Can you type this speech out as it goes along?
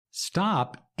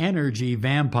Stop energy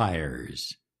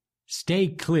vampires. Stay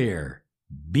clear.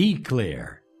 Be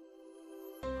clear.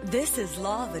 This is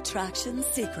Law of Attraction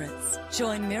Secrets.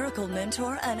 Join Miracle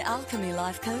Mentor and Alchemy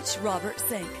Life Coach Robert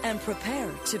Zink and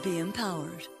prepare to be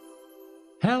empowered.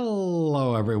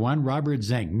 Hello, everyone. Robert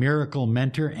Zink, Miracle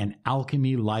Mentor and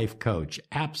Alchemy Life Coach.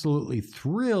 Absolutely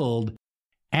thrilled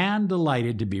and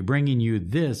delighted to be bringing you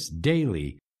this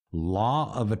daily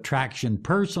Law of Attraction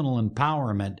Personal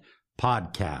Empowerment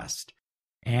podcast.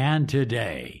 And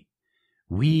today,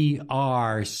 we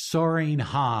are soaring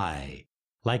high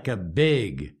like a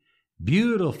big,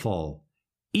 beautiful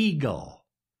eagle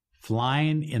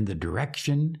flying in the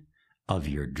direction of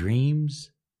your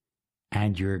dreams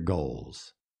and your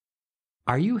goals.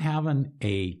 Are you having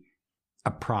a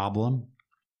problem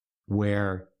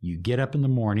where you get up in the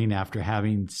morning after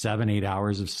having 7-8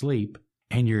 hours of sleep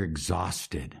and you're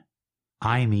exhausted?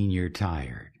 I mean, you're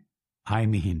tired. I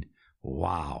mean,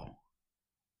 wow.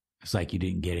 It's like you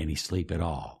didn't get any sleep at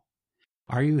all.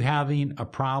 Are you having a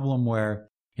problem where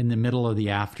in the middle of the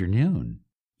afternoon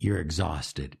you're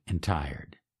exhausted and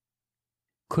tired?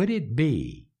 Could it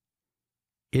be,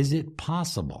 is it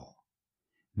possible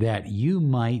that you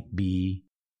might be,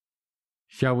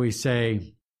 shall we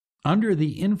say, under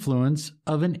the influence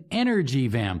of an energy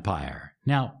vampire?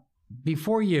 Now,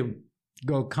 before you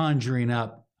go conjuring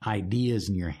up ideas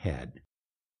in your head,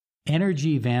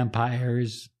 energy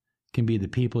vampires can be the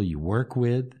people you work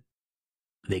with.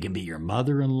 They can be your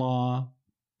mother-in-law.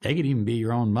 They could even be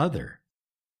your own mother.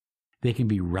 They can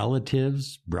be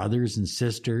relatives, brothers and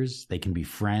sisters. They can be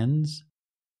friends.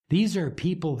 These are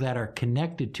people that are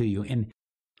connected to you. And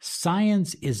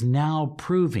science is now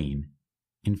proving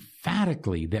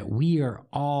emphatically that we are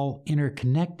all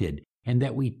interconnected and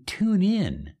that we tune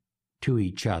in to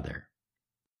each other.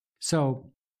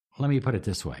 So let me put it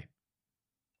this way.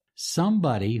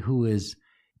 Somebody who is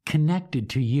connected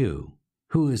to you,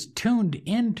 who is tuned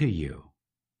into you,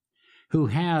 who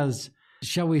has,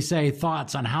 shall we say,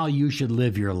 thoughts on how you should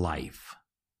live your life,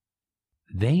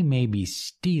 they may be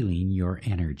stealing your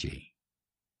energy.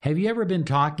 Have you ever been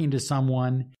talking to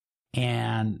someone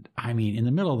and, in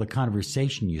the middle of the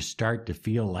conversation, you start to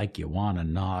feel like you want to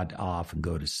nod off and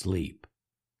go to sleep?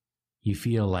 You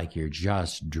feel like you're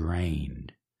just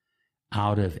drained,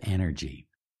 out of energy.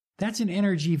 That's an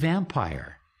energy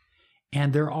vampire.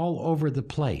 And they're all over the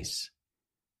place.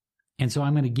 And so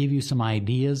I'm going to give you some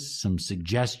ideas, some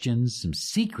suggestions, some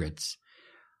secrets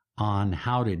on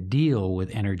how to deal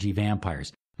with energy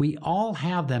vampires. We all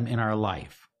have them in our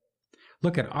life.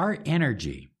 Look at our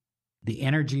energy. The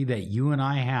energy that you and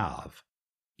I have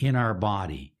in our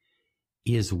body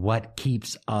is what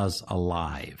keeps us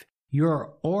alive.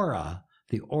 Your aura,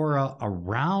 the aura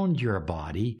around your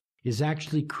body, is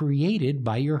actually created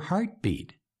by your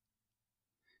heartbeat.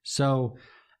 So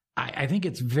I think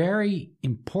it's very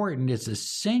important, it's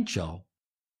essential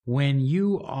when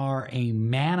you are a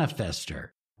manifester,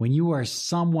 when you are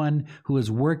someone who is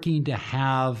working to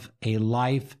have a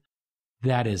life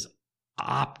that is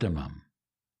optimum,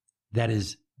 that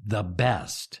is the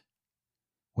best.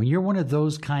 When you're one of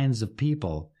those kinds of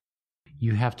people,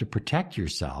 you have to protect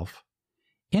yourself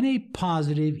in a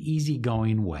positive,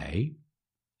 easygoing way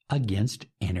against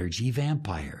energy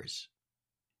vampires.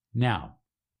 Now,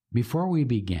 before we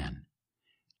begin,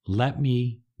 let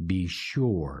me be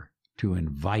sure to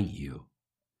invite you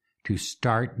to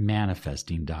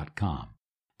startmanifesting.com.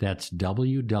 That's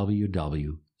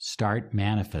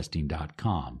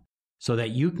www.startmanifesting.com so that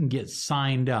you can get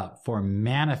signed up for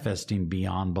Manifesting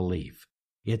Beyond Belief.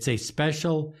 It's a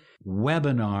special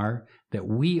webinar that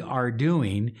we are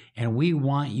doing, and we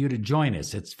want you to join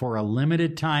us. It's for a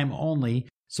limited time only,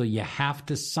 so you have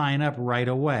to sign up right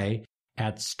away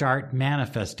at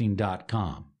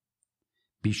startmanifesting.com.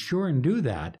 Be sure and do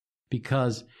that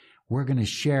because we're going to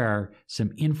share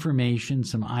some information,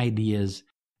 some ideas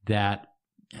that,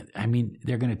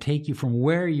 they're going to take you from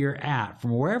where you're at,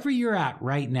 from wherever you're at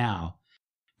right now.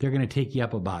 They're going to take you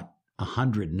up about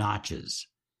 100 notches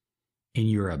in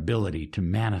your ability to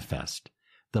manifest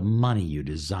the money you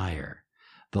desire,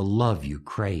 the love you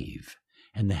crave,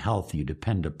 and the health you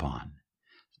depend upon.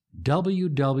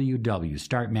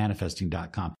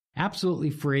 www.startmanifesting.com. Absolutely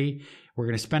free. We're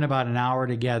going to spend about an hour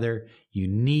together. You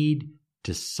need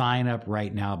to sign up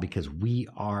right now because we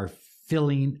are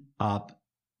filling up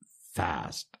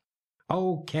fast.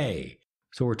 Okay,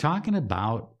 so we're talking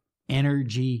about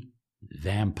energy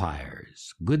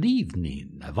vampires. Good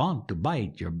evening. I want to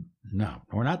bite your... No,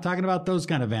 we're not talking about those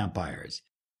kind of vampires.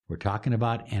 We're talking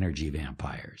about energy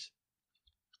vampires.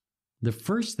 The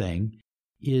first thing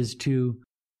is to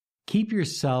keep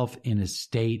yourself in a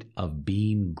state of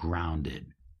being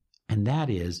grounded. and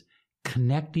that is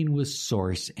connecting with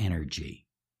source energy.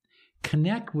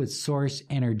 Connect with source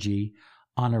energy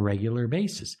on a regular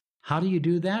basis. How do you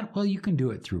do that? Well, you can do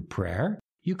it through prayer.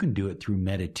 You can do it through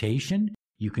meditation.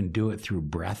 You can do it through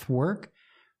breath work.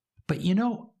 But you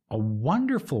know, a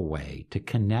wonderful way to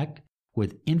connect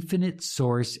with infinite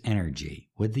source energy,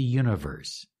 with the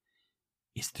universe,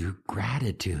 is through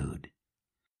gratitude.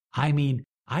 I mean,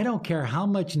 I don't care how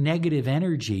much negative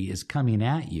energy is coming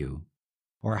at you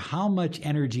or how much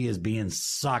energy is being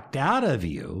sucked out of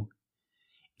you.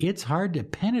 It's hard to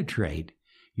penetrate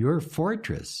your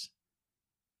fortress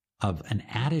of an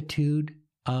attitude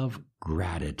of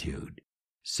gratitude.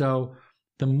 So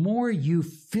the more you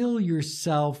fill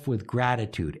yourself with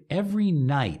gratitude every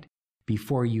night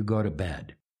before you go to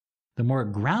bed, the more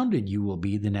grounded you will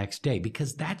be the next day,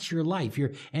 because that's your life.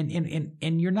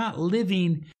 And you're not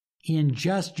living in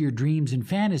just your dreams and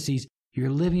fantasies. You're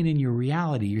living in your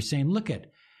reality. You're saying, look at,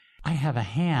 I have a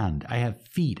hand, I have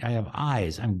feet, I have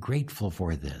eyes. I'm grateful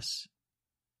for this.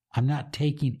 I'm not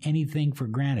taking anything for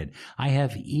granted. I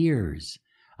have ears.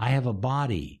 I have a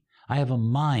body. I have a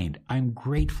mind. I'm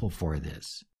grateful for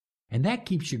this. And that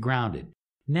keeps you grounded.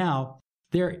 Now,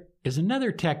 there is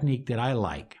another technique that I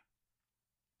like.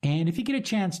 And if you get a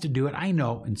chance to do it, I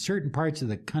know in certain parts of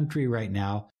the country right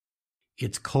now,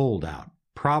 it's cold out.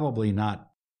 Probably not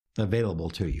available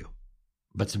to you,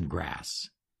 but some grass.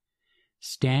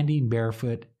 Standing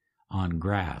barefoot on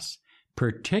grass,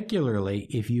 particularly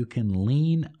if you can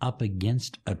lean up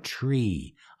against a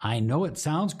tree. I know it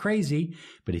sounds crazy,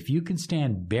 but if you can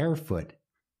stand barefoot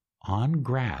on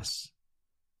grass,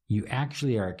 you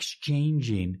actually are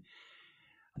exchanging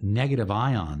negative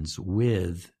ions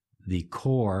with the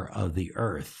core of the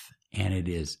earth. And it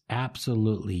is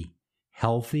absolutely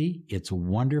healthy. It's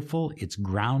wonderful. It's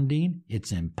grounding.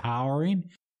 It's empowering.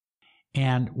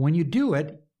 And when you do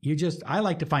it, I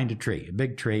like to find a tree, a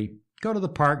big tree, go to the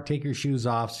park, take your shoes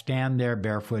off, stand there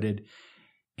barefooted,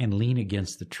 and lean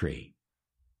against the tree.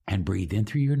 And breathe in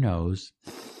through your nose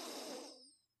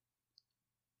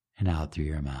and out through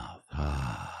your mouth.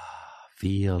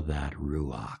 Feel that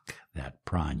ruach, that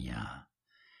prana,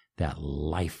 that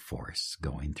life force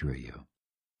going through you.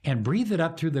 And breathe it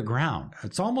up through the ground.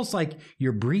 It's almost like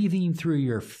you're breathing through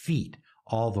your feet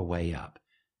all the way up.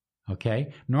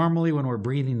 Okay? Normally when we're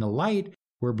breathing the light,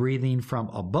 we're breathing from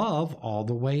above all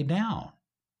the way down.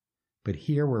 But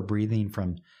here we're breathing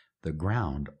from the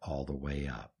ground all the way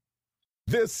up.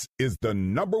 This is the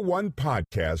 #1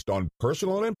 podcast on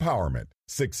personal empowerment,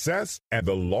 success, and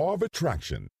the law of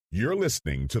attraction. You're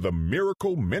listening to the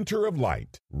Miracle Mentor of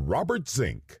Light, Robert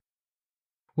Zink.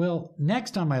 Well,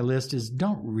 next on my list is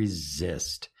don't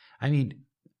resist. I mean,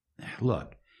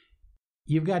 look,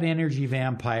 you've got energy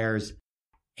vampires,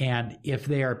 and if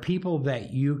they are people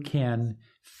that you can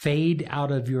fade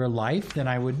out of your life, then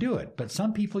I would do it. But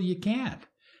some people you can't.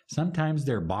 Sometimes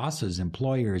they're bosses,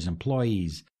 employers,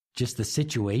 employees, just the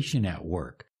situation at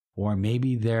work, or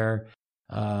maybe they're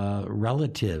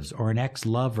relatives or an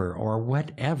ex-lover or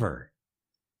whatever.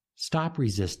 Stop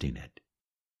resisting it.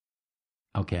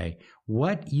 Okay?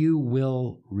 What you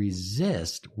will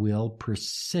resist will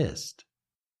persist.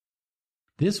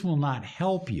 This will not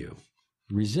help you.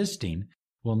 Resisting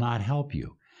will not help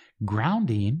you.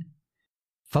 Grounding,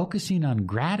 focusing on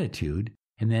gratitude,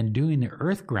 and then doing the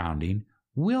earth grounding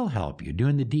will help you.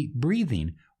 Doing the deep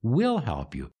breathing will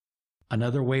help you.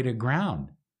 Another way to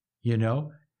ground,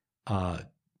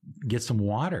 get some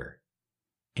water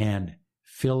and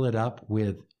fill it up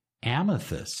with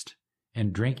amethyst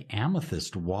and drink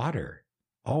amethyst water.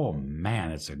 Oh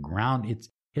man, it's a ground.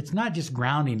 It's not just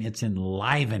grounding, it's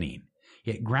enlivening.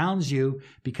 It grounds you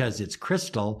because it's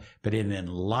crystal, but it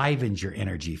enlivens your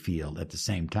energy field at the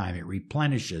same time. It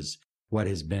replenishes what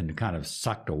has been kind of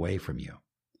sucked away from you.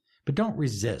 But don't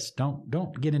resist.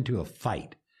 Don't get into a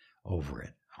fight over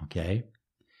it, okay?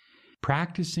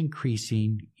 Practice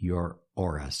increasing your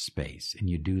aura space. And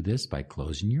you do this by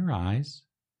closing your eyes,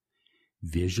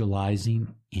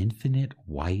 visualizing infinite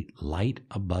white light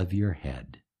above your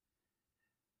head.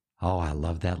 Oh, I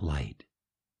love that light.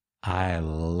 I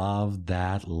love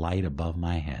that light above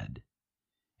my head.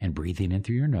 And breathing in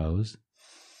through your nose.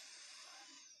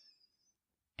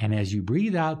 And as you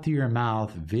breathe out through your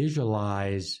mouth,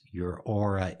 visualize your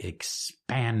aura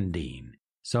expanding.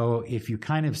 So if you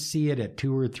kind of see it at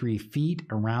 2 or 3 feet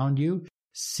around you,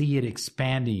 see it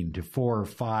expanding to 4,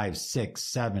 5, 6,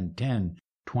 7, 10,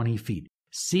 20 feet.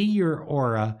 See your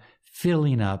aura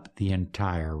filling up the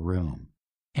entire room.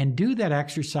 And do that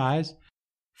exercise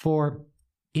for,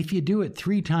 if you do it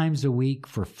 3 times a week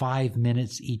for 5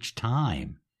 minutes each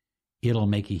time, it'll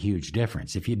make a huge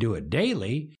difference. If you do it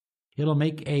daily, it'll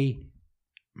make a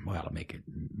well, it'll make a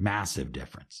massive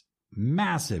difference.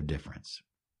 Massive difference.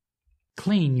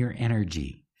 Clean your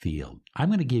energy field. I'm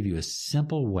going to give you a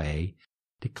simple way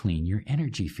to clean your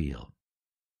energy field.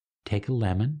 Take a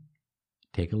lemon,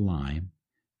 take a lime,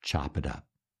 chop it up,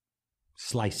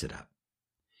 slice it up,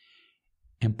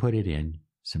 and put it in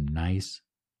some nice,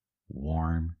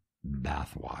 warm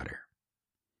bath water.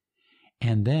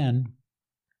 And then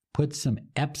put some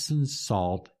Epsom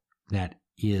salt that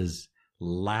is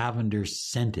lavender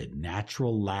scented,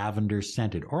 natural lavender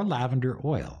scented, or lavender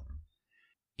oil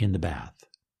in the bath.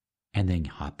 And then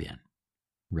hop in,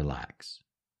 relax,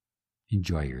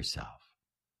 enjoy yourself.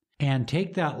 And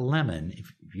take that lemon,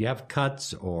 if you have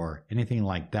cuts or anything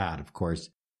like that, of course,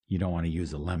 you don't want to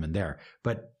use a lemon there,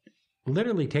 but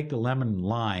literally take the lemon and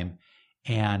lime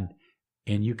and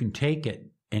you can take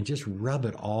it and just rub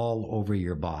it all over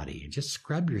your body and just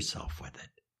scrub yourself with it.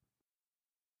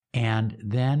 And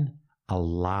then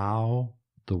allow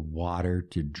the water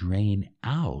to drain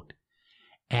out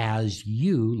as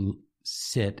you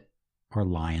sit or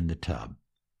lie in the tub.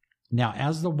 Now,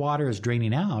 as the water is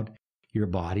draining out, your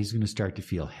body's going to start to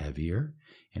feel heavier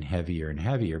and heavier and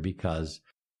heavier because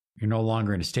you're no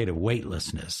longer in a state of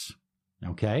weightlessness.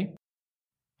 Okay?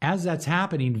 As that's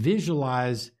happening,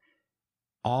 visualize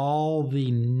all the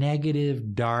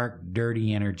negative, dark,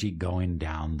 dirty energy going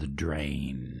down the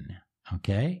drain.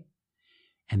 Okay?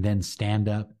 And then stand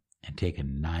up and take a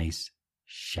nice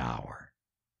shower.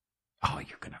 Oh,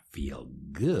 you're going to feel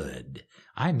good.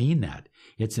 I mean that.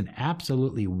 It's an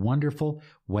absolutely wonderful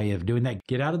way of doing that.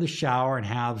 Get out of the shower and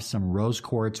have some rose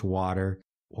quartz water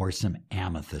or some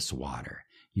amethyst water.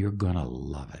 You're going to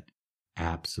love it.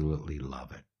 Absolutely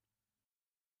love it.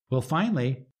 Well,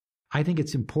 finally, I think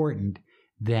it's important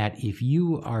that if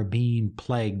you are being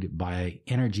plagued by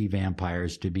energy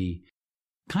vampires, to be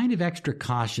kind of extra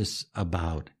cautious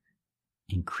about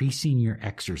increasing your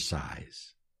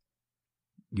exercise,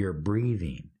 your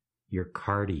breathing, your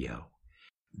cardio.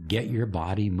 Get your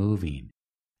body moving.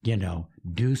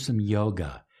 Do some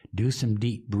yoga, do some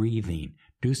deep breathing,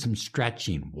 do some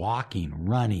stretching, walking,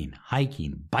 running,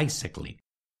 hiking, bicycling.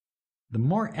 The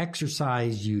more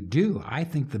exercise you do, I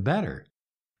think the better.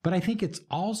 But I think it's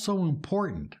also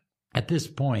important at this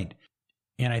point,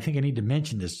 and I think I need to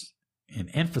mention this and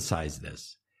emphasize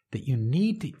this, that you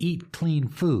need to eat clean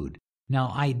food.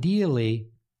 Now,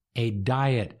 ideally, a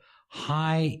diet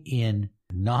high in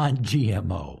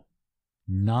non-GMO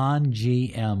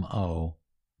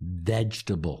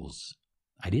vegetables.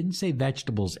 I didn't say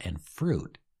vegetables and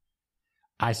fruit.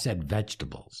 I said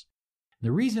vegetables.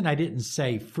 The reason I didn't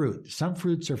say fruit, some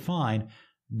fruits are fine,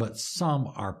 but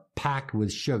some are packed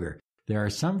with sugar. There are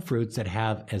some fruits that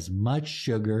have as much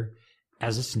sugar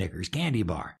as a Snickers candy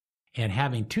bar. And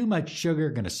having too much sugar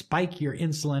going to spike your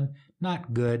insulin,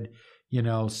 not good,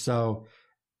 so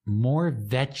more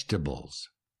vegetables.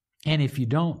 And if you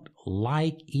don't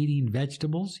like eating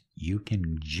vegetables, you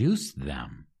can juice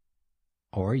them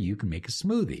or you can make a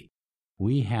smoothie.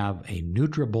 We have a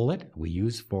NutriBullet we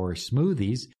use for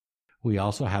smoothies. We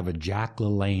also have a Jack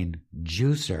LaLanne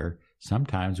juicer.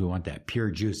 Sometimes we want that pure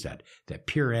juice, that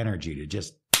pure energy to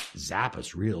just zap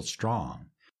us real strong.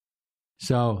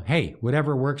 So, hey,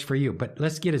 whatever works for you. But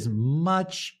let's get as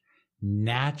much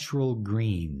natural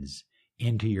greens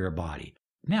into your body.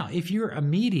 Now, if you're a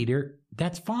meat eater,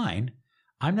 that's fine.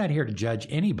 I'm not here to judge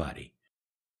anybody.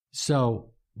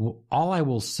 So all I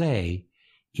will say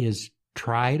is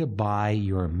try to buy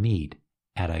your meat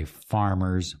at a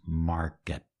farmer's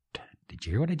market. Did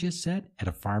you hear what I just said? At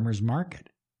a farmer's market,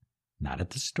 not at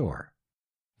the store.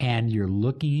 And you're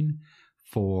looking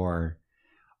for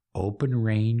open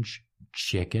range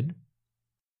chicken.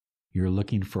 You're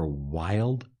looking for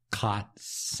wild caught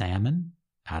salmon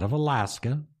out of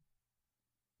Alaska.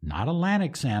 Not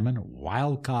Atlantic salmon,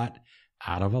 wild caught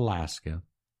out of Alaska,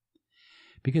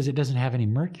 because it doesn't have any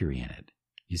mercury in it.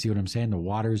 You see what I'm saying? The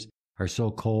waters are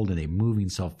so cold and they're moving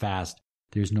so fast,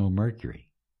 there's no mercury.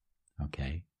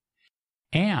 Okay?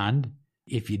 And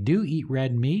if you do eat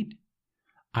red meat,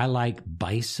 I like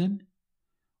bison,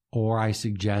 or I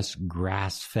suggest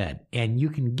grass-fed. And you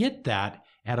can get that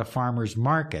at a farmer's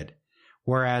market,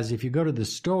 whereas if you go to the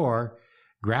store,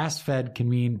 grass-fed can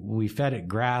mean we fed it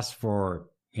grass for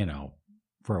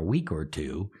a week or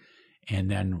two,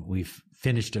 and then we've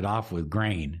finished it off with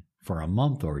grain for a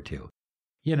month or two.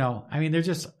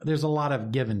 There's a lot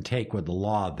of give and take with the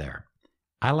law there.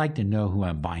 I like to know who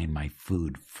I'm buying my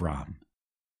food from.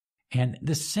 And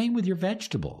the same with your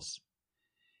vegetables.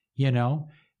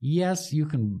 Yes, you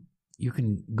can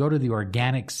go to the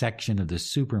organic section of the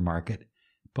supermarket,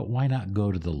 but why not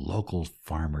go to the local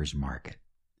farmer's market?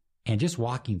 And just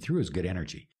walking through is good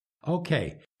energy.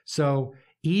 Okay, so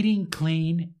eating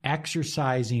clean,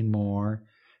 exercising more,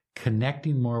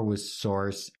 connecting more with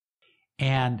source,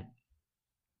 and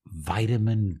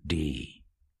vitamin D.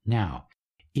 Now,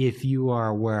 if you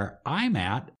are where I'm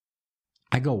at,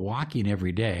 I go walking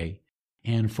every day,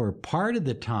 and for part of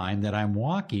the time that I'm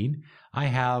walking, I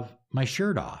have my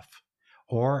shirt off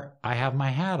or I have my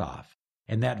hat off.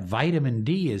 And that vitamin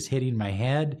D is hitting my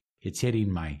head, it's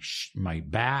hitting my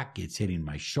back, it's hitting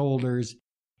my shoulders,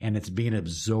 and it's being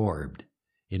absorbed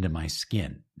into my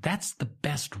skin. That's the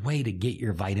best way to get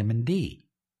your vitamin D.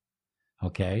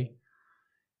 Okay?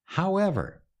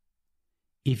 However,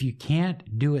 if you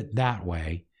can't do it that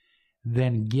way,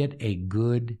 then get a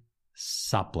good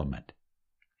supplement.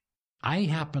 I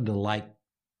happen to like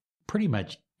pretty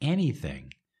much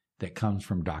anything that comes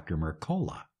from Dr.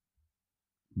 Mercola,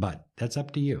 but that's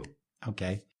up to you.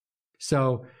 Okay?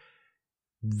 So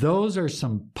those are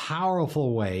some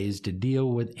powerful ways to deal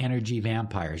with energy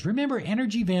vampires. Remember,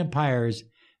 energy vampires,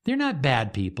 they're not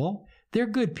bad people. They're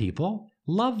good people.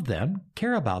 Love them,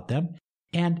 care about them.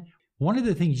 And one of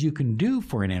the things you can do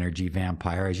for an energy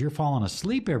vampire is you're falling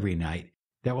asleep every night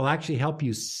that will actually help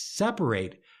you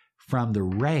separate from the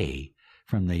ray,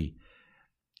 from the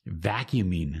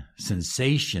vacuuming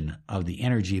sensation of the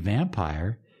energy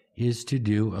vampire, is to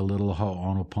do a little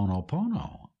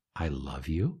ho'onoponopono. I love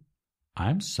you.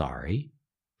 I'm sorry.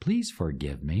 Please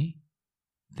forgive me.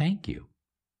 Thank you.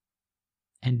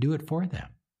 And do it for them.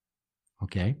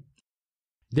 Okay?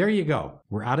 There you go.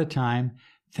 We're out of time.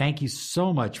 Thank you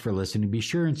so much for listening. Be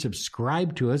sure and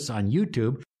subscribe to us on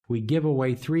YouTube. We give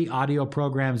away 3 audio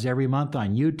programs every month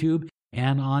on YouTube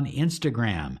and on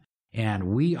Instagram. And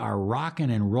we are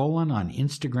rocking and rolling on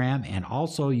Instagram. And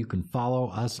also you can follow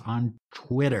us on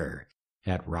Twitter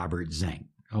at Robert Zink.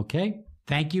 Okay?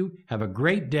 Thank you. Have a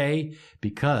great day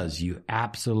because you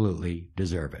absolutely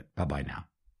deserve it. Bye-bye now.